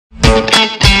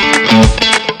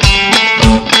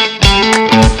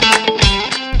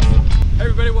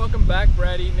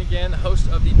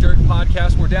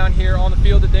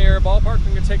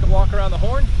to take a walk around the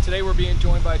horn. Today we're being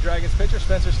joined by Dragons pitcher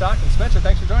Spencer Stockton. Spencer,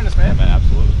 thanks for joining us, man. Yeah, man,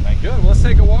 absolutely. Thank you. Good. Well, let's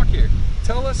take a walk here.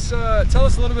 Tell us a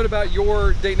little bit about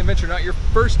your Dayton adventure. Not your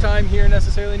first time here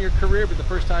necessarily in your career, but the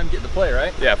first time getting to play,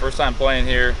 right? Yeah, first time playing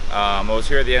here. I was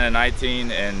here at the end of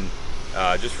 19 and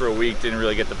just for a week didn't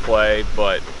really get to play,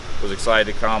 but was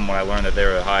excited to come when I learned that they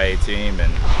were a high A team.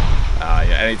 And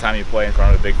anytime you play in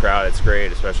front of a big crowd, it's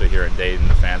great, especially here in Dayton.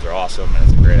 The fans are awesome and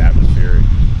it's a great atmosphere.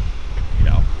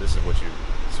 This is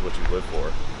what you live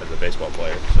for as a baseball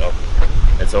player. So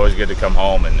it's always good to come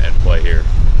home and play here.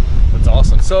 That's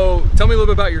awesome. So tell me a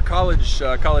little bit about your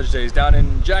college days down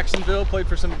in Jacksonville. Played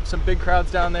for some big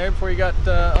crowds down there before you got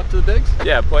up to the bigs.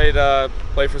 Yeah, played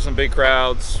for some big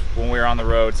crowds when we were on the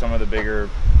road. Some of the bigger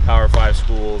Power 5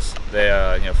 schools, they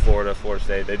Florida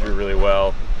State, they drew really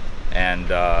well, and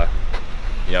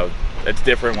it's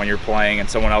different when you're playing in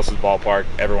someone else's ballpark.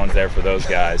 Everyone's there for those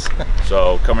guys.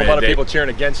 So coming a lot of people cheering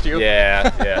against you.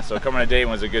 Yeah. So coming to Dayton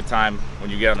was a good time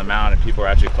when you get on the mound and people are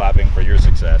actually clapping for your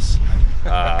success.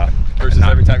 Versus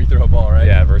every time you throw a ball, right?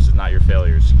 Yeah, versus not your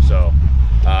failures. So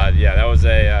yeah, that was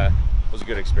a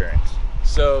good experience.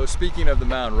 So speaking of the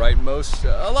mound, right?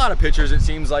 A lot of pitchers, it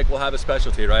seems like, will have a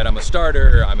specialty, right? I'm a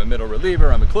starter, I'm a middle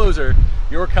reliever, I'm a closer.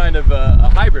 You're kind of a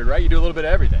hybrid, right? You do a little bit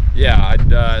of everything. Yeah,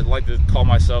 I'd like to call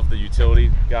myself the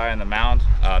utility guy on the mound.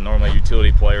 Normally a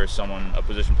utility player is a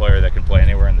position player that can play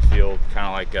anywhere in the field, kind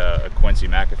of like a Quincy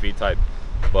McAfee type.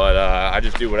 But I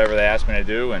just do whatever they ask me to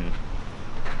do, and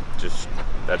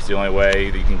that's the only way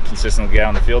that you can consistently get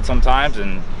on the field sometimes,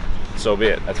 and so be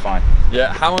it. That's fine.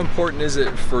 Yeah. How important is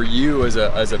it for you as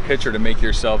a pitcher to make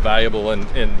yourself valuable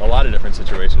in a lot of different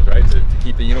situations, right? To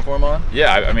keep the uniform on?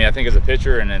 Yeah. I mean, I think as a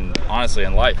pitcher and then honestly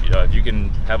in life, if you can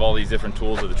have all these different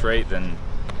tools of the trade, then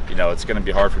it's going to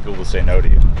be hard for people to say no to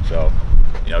you. So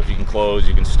if you can close,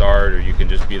 you can start, or you can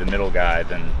just be the middle guy,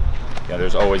 then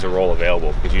there's always a role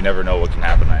available because you never know what can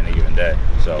happen on any given day.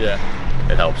 So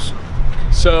yeah, it helps.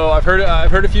 So I've heard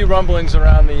a few rumblings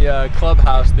around the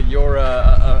clubhouse that you're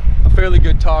a fairly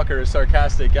good talker, a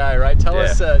sarcastic guy, right? Tell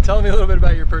me a little bit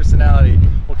about your personality.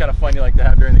 What kind of fun you like to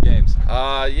have during the games?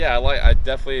 Yeah, I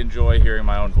definitely enjoy hearing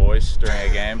my own voice during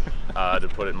a game. To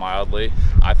put it mildly,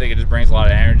 I think it just brings a lot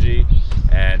of energy,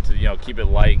 and to keep it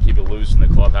light, keep it loose in the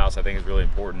clubhouse, I think is really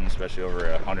important, especially over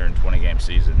a 120-game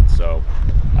season. So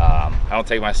I don't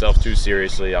take myself too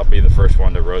seriously. I'll be the first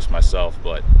one to roast myself,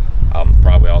 but I'm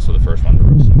probably also the first one to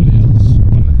roast somebody else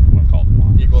when called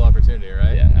upon. Equal opportunity,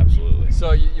 right? Yeah, absolutely.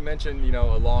 So you mentioned,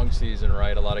 a long season,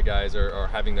 right? A lot of guys are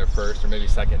having their first or maybe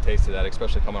second taste of that,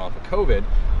 especially coming off of COVID.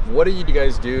 What do you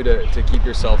guys do to keep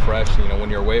yourself fresh, when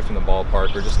you're away from the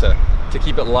ballpark, or just to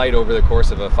keep it light over the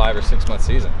course of a 5 or 6 month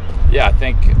season? Yeah, I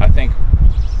think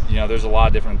there's a lot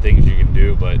of different things you can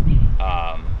do, but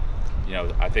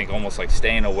I think almost like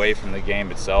staying away from the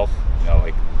game itself.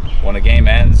 Like when a game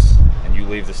ends and you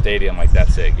leave the stadium, like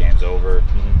that's it, game's over,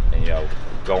 and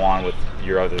go on with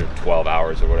your other 12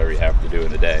 hours or whatever you have to do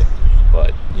in the day.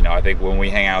 But I think when we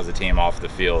hang out as a team off the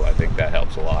field, I think that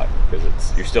helps a lot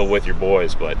because you're still with your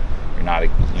boys, but you're not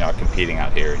competing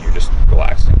out here, and you're just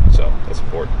relaxing. So that's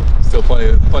important. Still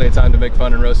plenty of time to make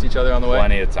fun and roast each other on the way.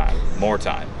 Plenty of time, more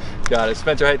time. Got it,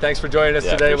 Spencer. Hey, thanks for joining us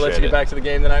today. We'll let you it. get back to the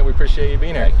game tonight. We appreciate you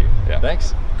being here. Thank you. Yeah.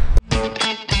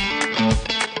 Thanks.